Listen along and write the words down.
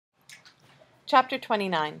Chapter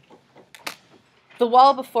 29. The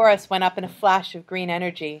wall before us went up in a flash of green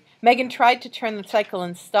energy. Megan tried to turn the cycle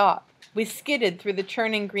and stop. We skidded through the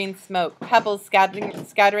churning green smoke, pebbles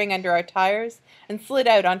scattering under our tires, and slid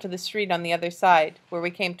out onto the street on the other side, where we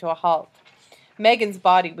came to a halt. Megan's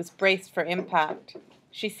body was braced for impact.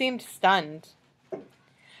 She seemed stunned.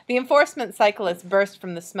 The enforcement cyclist burst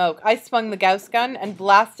from the smoke. I swung the Gauss gun and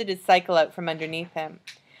blasted his cycle out from underneath him.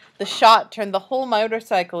 The shot turned the whole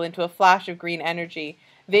motorcycle into a flash of green energy,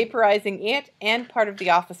 vaporizing it and part of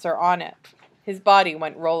the officer on it. His body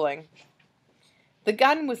went rolling. The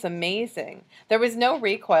gun was amazing. There was no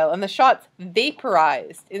recoil, and the shots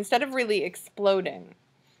vaporized instead of really exploding.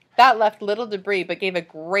 That left little debris, but gave a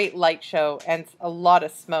great light show and a lot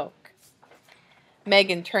of smoke.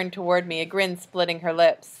 Megan turned toward me, a grin splitting her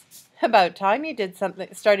lips. About time you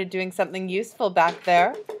started doing something useful back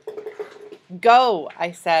there. Go,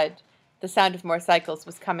 I said. The sound of more cycles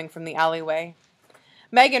was coming from the alleyway.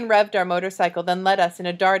 Megan revved our motorcycle, then led us in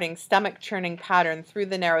a darting, stomach-churning pattern through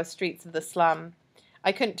the narrow streets of the slum.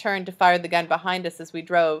 I couldn't turn to fire the gun behind us as we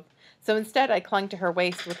drove, so instead I clung to her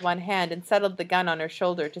waist with one hand and settled the gun on her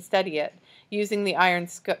shoulder to steady it, using the iron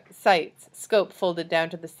sights, scope folded down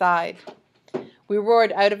to the side. We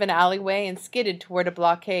roared out of an alleyway and skidded toward a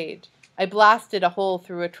blockade. I blasted a hole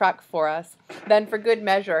through a truck for us, then for good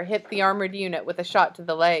measure hit the armored unit with a shot to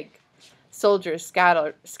the leg. Soldiers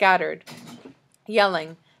scattered,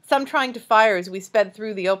 yelling, some trying to fire as we sped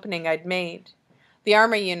through the opening I'd made. The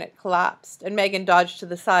armor unit collapsed, and Megan dodged to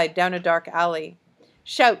the side down a dark alley.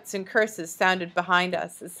 Shouts and curses sounded behind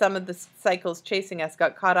us as some of the cycles chasing us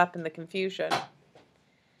got caught up in the confusion.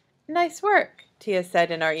 Nice work, Tia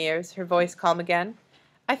said in our ears, her voice calm again.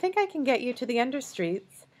 I think I can get you to the understreets.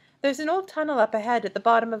 There's an old tunnel up ahead at the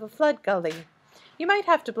bottom of a flood gully. You might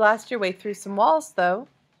have to blast your way through some walls, though.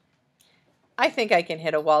 I think I can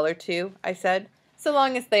hit a wall or two, I said, so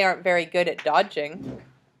long as they aren't very good at dodging.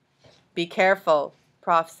 Be careful,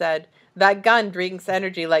 Prof said. That gun drinks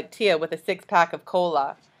energy like Tia with a 6-pack of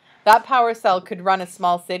cola. That power cell could run a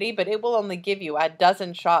small city, but it will only give you a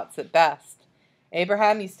dozen shots at best.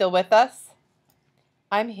 Abraham, you still with us?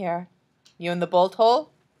 I'm here. You in the bolt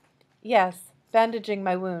hole? Yes. Bandaging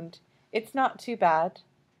my wound. It's not too bad.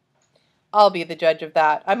 I'll be the judge of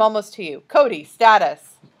that. I'm almost to you. Cody,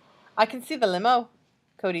 status. I can see the limo,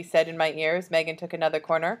 Cody said in my ear as Megan took another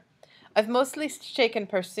corner. I've mostly shaken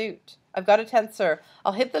pursuit. I've got a tensor.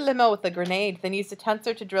 I'll hit the limo with a grenade, then use the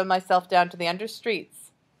tensor to drill myself down to the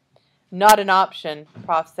understreets. Not an option,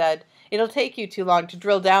 Prof said. It'll take you too long to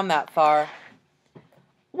drill down that far.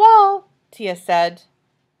 Wall, Tia said.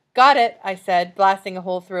 Got it, I said, blasting a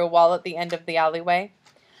hole through a wall at the end of the alleyway.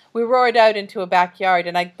 We roared out into a backyard,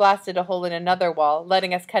 and I blasted a hole in another wall,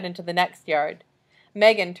 letting us cut into the next yard.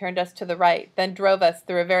 Megan turned us to the right, then drove us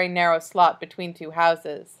through a very narrow slot between two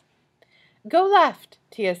houses. Go left,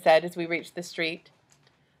 Tia said as we reached the street.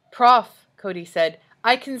 Prof, Cody said,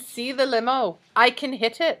 I can see the limo. I can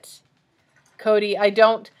hit it. Cody,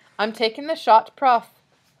 I'm taking the shot, Prof,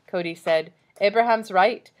 Cody said. Abraham's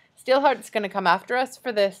right. Steelheart's going to come after us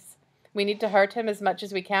for this. We need to hurt him as much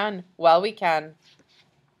as we can, while we can.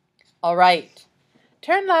 All right.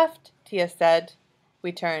 Turn left, Tia said.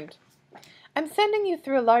 We turned. I'm sending you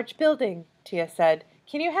through a large building, Tia said.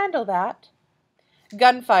 Can you handle that?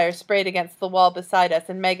 Gunfire sprayed against the wall beside us,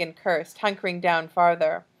 and Megan cursed, hunkering down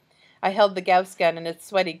farther. I held the Gauss gun in its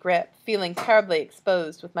sweaty grip, feeling terribly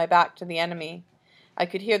exposed with my back to the enemy. I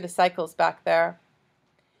could hear the cycles back there.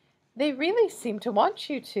 They really seem to want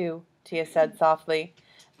you to, Tia said softly.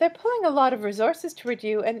 They're pulling a lot of resources toward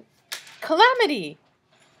you, and... Calamity!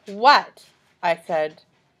 What? I said.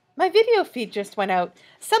 My video feed just went out.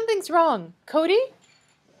 Something's wrong. Cody?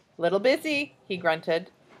 Little busy, he grunted.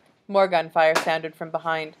 More gunfire sounded from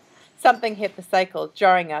behind. Something hit the cycle,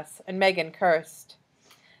 jarring us, and Megan cursed.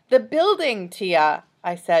 The building, Tia,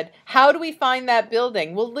 I said. How do we find that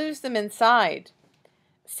building? We'll lose them inside.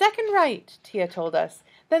 Second right, Tia told us.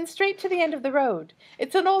 Then straight to the end of the road.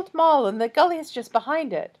 It's an old mall, and the gully is just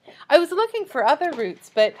behind it. I was looking for other routes,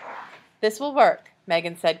 but... This will work,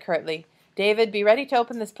 Megan said curtly. David, be ready to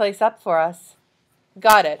open this place up for us.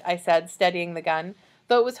 Got it, I said, steadying the gun,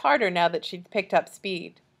 though it was harder now that she'd picked up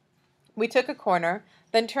speed. We took a corner,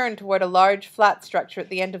 then turned toward a large, flat structure at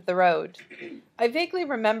the end of the road. I vaguely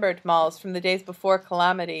remembered malls from the days before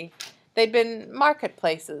Calamity. They'd been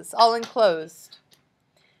marketplaces, all enclosed.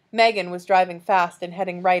 Megan was driving fast and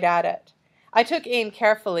heading right at it. I took aim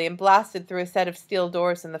carefully and blasted through a set of steel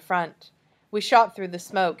doors in the front. We shot through the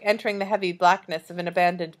smoke, entering the heavy blackness of an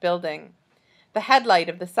abandoned building. The headlight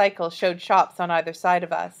of the cycle showed shops on either side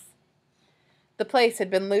of us. The place had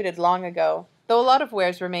been looted long ago, though a lot of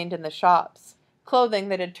wares remained in the shops. Clothing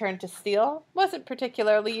that had turned to steel wasn't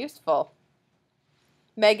particularly useful.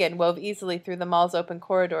 Megan wove easily through the mall's open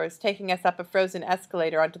corridors, taking us up a frozen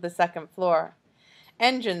escalator onto the second floor.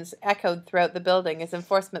 Engines echoed throughout the building as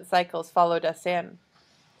enforcement cycles followed us in.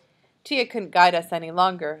 Tia couldn't guide us any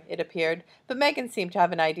longer, it appeared, but Megan seemed to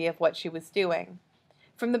have an idea of what she was doing.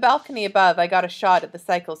 From the balcony above, I got a shot at the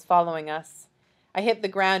cycles following us. I hit the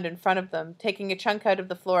ground in front of them, taking a chunk out of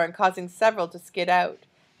the floor and causing several to skid out,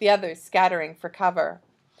 the others scattering for cover.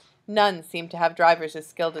 None seemed to have drivers as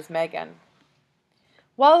skilled as Megan.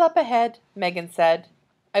 "Wall up ahead," Megan said.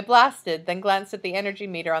 I blasted, then glanced at the energy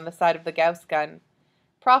meter on the side of the Gauss gun.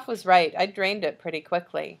 Prof was right, I'd drained it pretty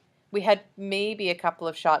quickly. We had maybe a couple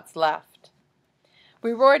of shots left.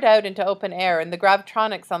 We roared out into open air, and the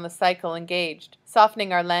gravtronics on the cycle engaged,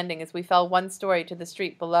 softening our landing as we fell one story to the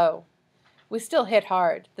street below. We still hit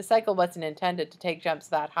hard. The cycle wasn't intended to take jumps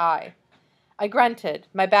that high. I grunted,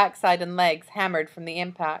 my backside and legs hammered from the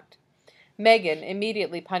impact. Megan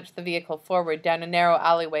immediately punched the vehicle forward down a narrow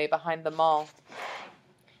alleyway behind the mall.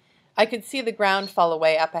 I could see the ground fall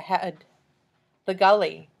away up ahead. The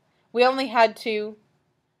gully. We only had to...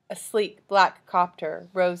 A sleek black copter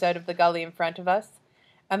rose out of the gully in front of us,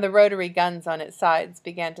 and the rotary guns on its sides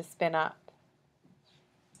began to spin up.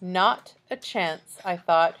 Not a chance, I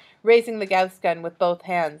thought, raising the Gauss gun with both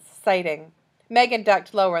hands, sighting. Megan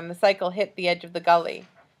ducked lower and the cycle hit the edge of the gully.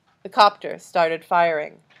 The copter started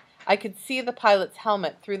firing. I could see the pilot's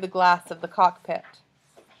helmet through the glass of the cockpit.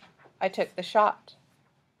 I took the shot.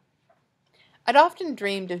 I'd often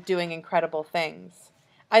dreamed of doing incredible things.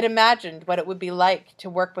 I'd imagined what it would be like to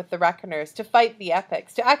work with the Reckoners, to fight the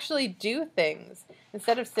Epics, to actually do things,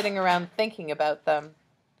 instead of sitting around thinking about them.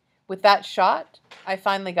 With that shot, I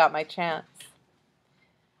finally got my chance.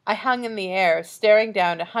 I hung in the air, staring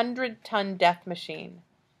down a 100-ton death machine,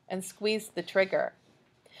 and squeezed the trigger.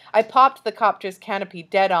 I popped the copter's canopy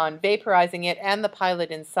dead on, vaporizing it and the pilot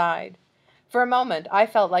inside. For a moment, I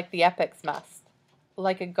felt like the Epics must.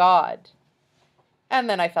 Like a god. And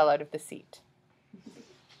then I fell out of the seat.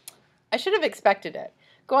 I should have expected it.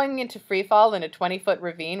 Going into freefall in a 20-foot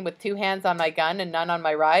ravine with 2 hands on my gun and none on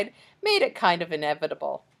my ride made it kind of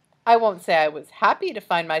inevitable. I won't say I was happy to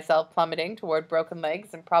find myself plummeting toward broken legs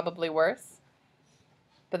and probably worse.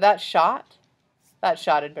 But that shot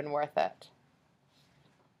had been worth it.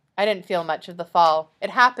 I didn't feel much of the fall. It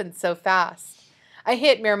happened so fast. I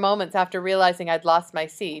hit mere moments after realizing I'd lost my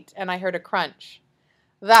seat, and I heard a crunch.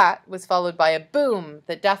 That was followed by a boom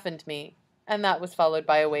that deafened me, and that was followed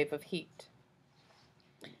by a wave of heat.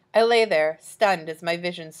 I lay there, stunned as my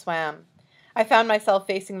vision swam. I found myself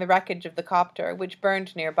facing the wreckage of the copter, which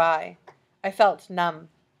burned nearby. I felt numb.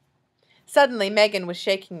 Suddenly, Megan was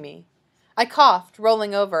shaking me. I coughed,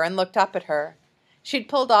 rolling over, and looked up at her. She'd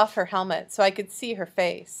pulled off her helmet so I could see her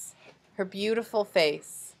face. Her beautiful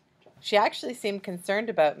face. She actually seemed concerned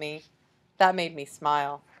about me. That made me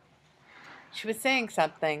smile. She was saying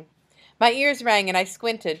something. My ears rang and I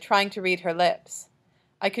squinted, trying to read her lips.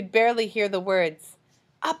 I could barely hear the words.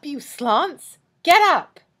 "Up, you slants! Get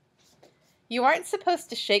up!" "You aren't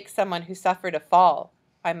supposed to shake someone who suffered a fall,"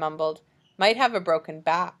 I mumbled. "Might have a broken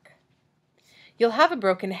back." "You'll have a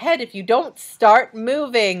broken head if you don't start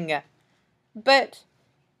moving." "But,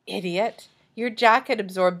 idiot, your jacket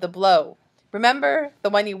absorbed the blow. Remember the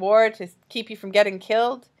one you wore to keep you from getting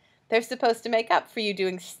killed? They're supposed to make up for you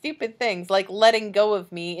doing stupid things like letting go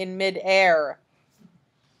of me in mid-air."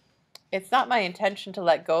 "It's not my intention to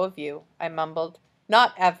let go of you," I mumbled.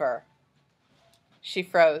 "Not ever." She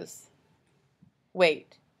froze.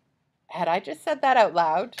 Wait, had I just said that out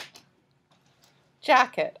loud?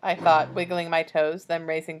 "Jacket," I thought, wiggling my toes, then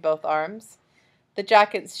raising both arms. The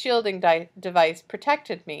jacket's shielding device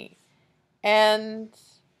protected me. And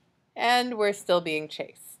we're still being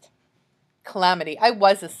chased. Calamity, I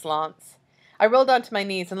was a slance. I rolled onto my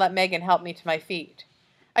knees and let Megan help me to my feet.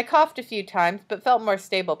 I coughed a few times, but felt more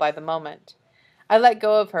stable by the moment. I let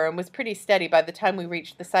go of her and was pretty steady by the time we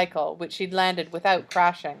reached the cycle, which she'd landed without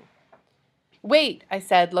crashing. "Wait," I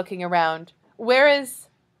said, looking around. "Where is—"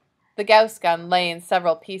 The Gauss gun lay in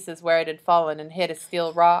several pieces where it had fallen and hit a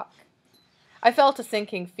steel rock. I felt a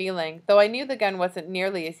sinking feeling, though I knew the gun wasn't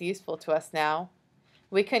nearly as useful to us now.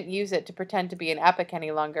 We couldn't use it to pretend to be an epic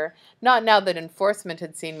any longer, not now that enforcement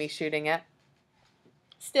had seen me shooting it.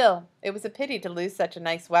 Still, it was a pity to lose such a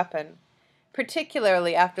nice weapon,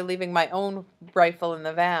 particularly after leaving my own rifle in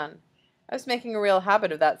the van. I was making a real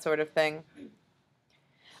habit of that sort of thing.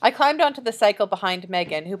 I climbed onto the cycle behind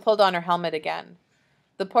Megan, who pulled on her helmet again.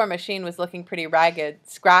 The poor machine was looking pretty ragged,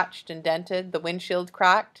 scratched and dented, the windshield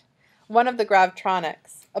cracked. One of the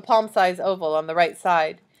gravtronics, a palm-size oval on the right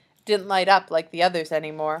side, didn't light up like the others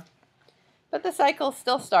anymore. But the cycle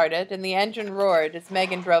still started, and the engine roared as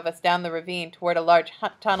Megan drove us down the ravine toward a large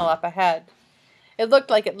tunnel up ahead. It looked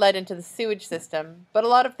like it led into the sewage system, but a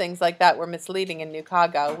lot of things like that were misleading in New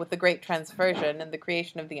Chicago, with the Great Transversion and the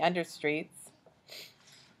creation of the understreets.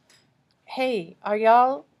 "Hey, are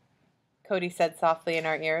y'all?" Cody said softly in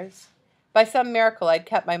our ears. By some miracle, I'd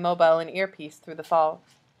kept my mobile in earpiece through the fall.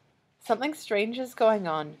 "Something strange is going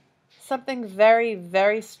on. Something very,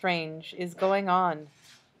 very strange is going on."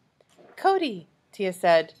 "Cody," Tia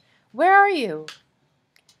said, "where are you?"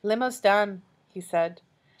 "Limo's done," he said.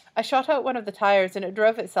 "I shot out one of the tires and it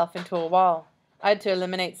drove itself into a wall. I had to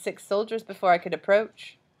eliminate 6 soldiers before I could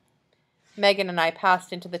approach." Megan and I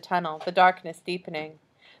passed into the tunnel, the darkness deepening.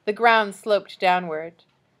 The ground sloped downward.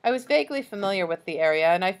 I was vaguely familiar with the area,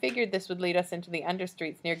 and I figured this would lead us into the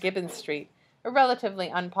understreets near Gibbons Street, a relatively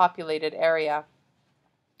unpopulated area.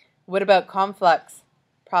 "What about Conflux?"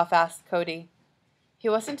 Prof asked Cody. "He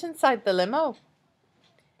wasn't inside the limo."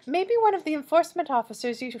 "Maybe one of the enforcement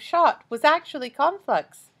officers you shot was actually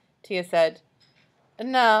Conflux," Tia said.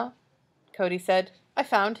 "No," Cody said. "I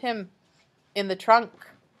found him in the trunk."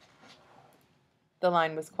 The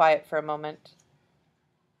line was quiet for a moment.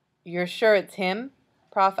 "You're sure it's him?"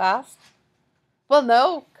 Prof asked. "Well,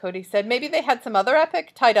 no," Cody said. "Maybe they had some other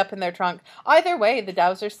epic tied up in their trunk. Either way, the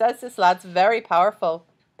dowser says this lad's very powerful,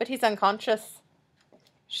 but he's unconscious."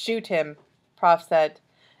 "Shoot him," Prof said.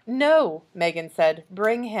 "No," Megan said.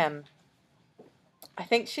 "Bring him." "I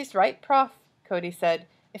think she's right, Prof," Cody said.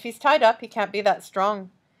 "If he's tied up, he can't be that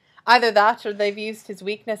strong. Either that or they've used his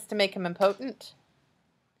weakness to make him impotent."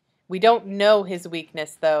 "We don't know his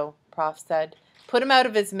weakness, though," Prof said. "Put him out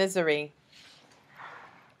of his misery."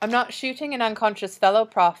 "I'm not shooting an unconscious fellow,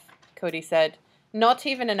 Prof," Cody said. "Not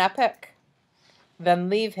even an epic." "Then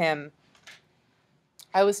leave him."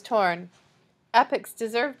 I was torn. Epics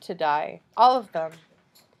deserved to die. All of them.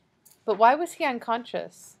 But why was he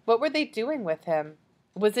unconscious? What were they doing with him?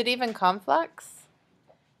 Was it even Conflux?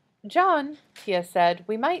 "John," Tia said,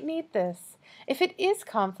 "we might need this. If it is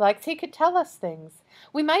Conflux, he could tell us things.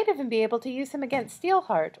 We might even be able to use him against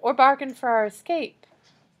Steelheart, or bargain for our escape."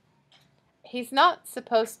 "He's not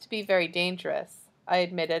supposed to be very dangerous," I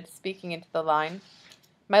admitted, speaking into the line.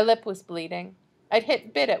 My lip was bleeding.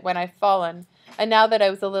 I'd bit it when I'd fallen, and now that I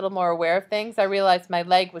was a little more aware of things, I realized my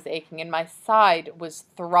leg was aching and my side was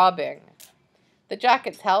throbbing. The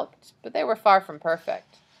jackets helped, but they were far from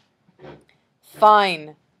perfect.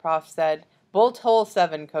 "Fine," Prof said. "Bolt hole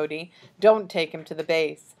 7, Cody. Don't take him to the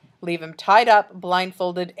base. Leave him tied up,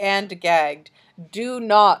 blindfolded, and gagged. Do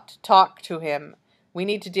not talk to him. We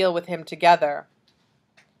need to deal with him together."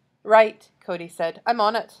 "Right," Cody said. "I'm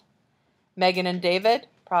on it." "Megan and David,"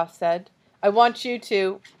 Prof said, "I want you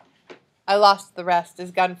to—" I lost the rest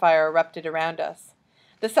as gunfire erupted around us.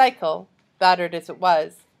 The cycle, battered as it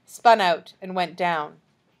was, spun out and went down,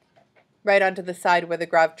 right onto the side where the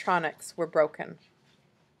gravtronics were broken.